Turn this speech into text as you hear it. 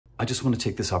I just want to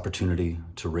take this opportunity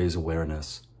to raise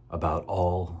awareness about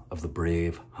all of the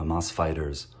brave Hamas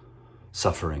fighters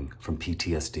suffering from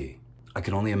PTSD. I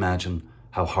can only imagine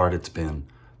how hard it's been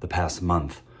the past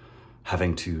month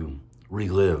having to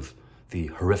relive the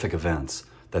horrific events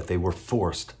that they were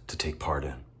forced to take part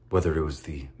in, whether it was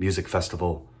the music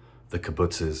festival, the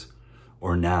kibbutzes,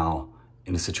 or now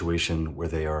in a situation where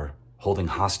they are holding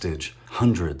hostage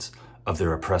hundreds of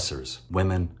their oppressors,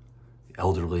 women,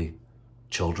 elderly,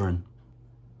 children.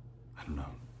 I don't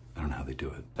know how they do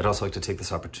it. I'd also like to take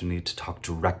this opportunity to talk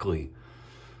directly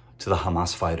to the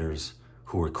Hamas fighters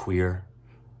who are queer,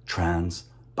 trans,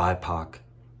 BIPOC,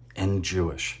 and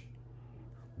Jewish.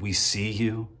 We see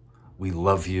you, we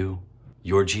love you.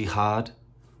 Your jihad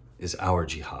is our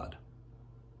jihad.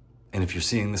 And if you're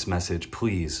seeing this message,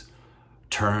 please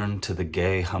turn to the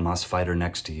gay Hamas fighter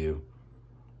next to you.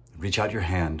 Reach out your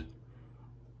hand.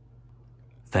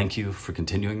 Thank you for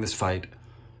continuing this fight,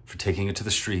 for taking it to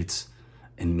the streets,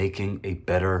 and making a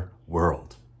better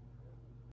world.